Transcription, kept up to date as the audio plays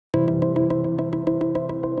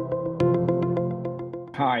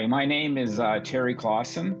Hi, my name is Terry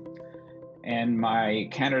Klassen, and my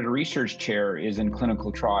Canada Research Chair is in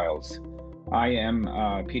clinical trials. I am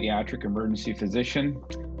a pediatric emergency physician,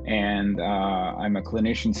 and I'm a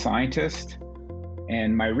clinician scientist.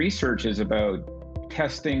 And my research is about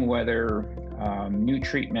testing whether new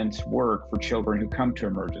treatments work for children who come to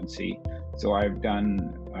emergency. So I've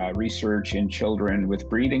done research in children with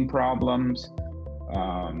breathing problems,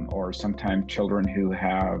 or sometimes children who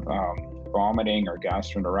have vomiting or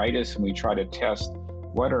gastroenteritis, and we try to test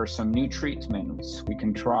what are some new treatments we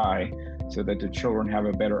can try so that the children have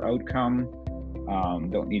a better outcome,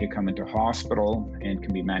 don't need to come into hospital, and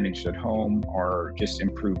can be managed at home or just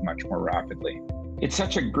improve much more rapidly. It's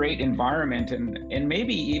such a great environment, and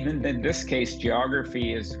maybe even in this case,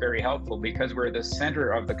 geography is very helpful because we're the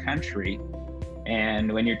center of the country.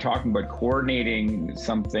 And when you're talking about coordinating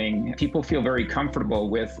something, people feel very comfortable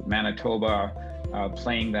with Manitoba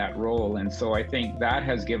playing that role. And so I think that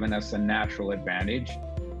has given us a natural advantage.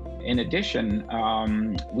 In addition,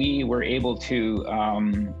 we were able to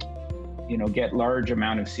get large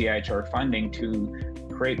amount of CIHR funding to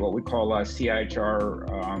create what we call a CIHR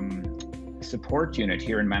support unit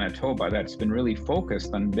here in Manitoba that's been really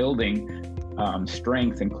focused on building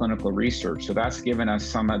strength in clinical research. So that's given us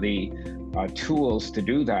some of the tools to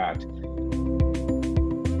do that.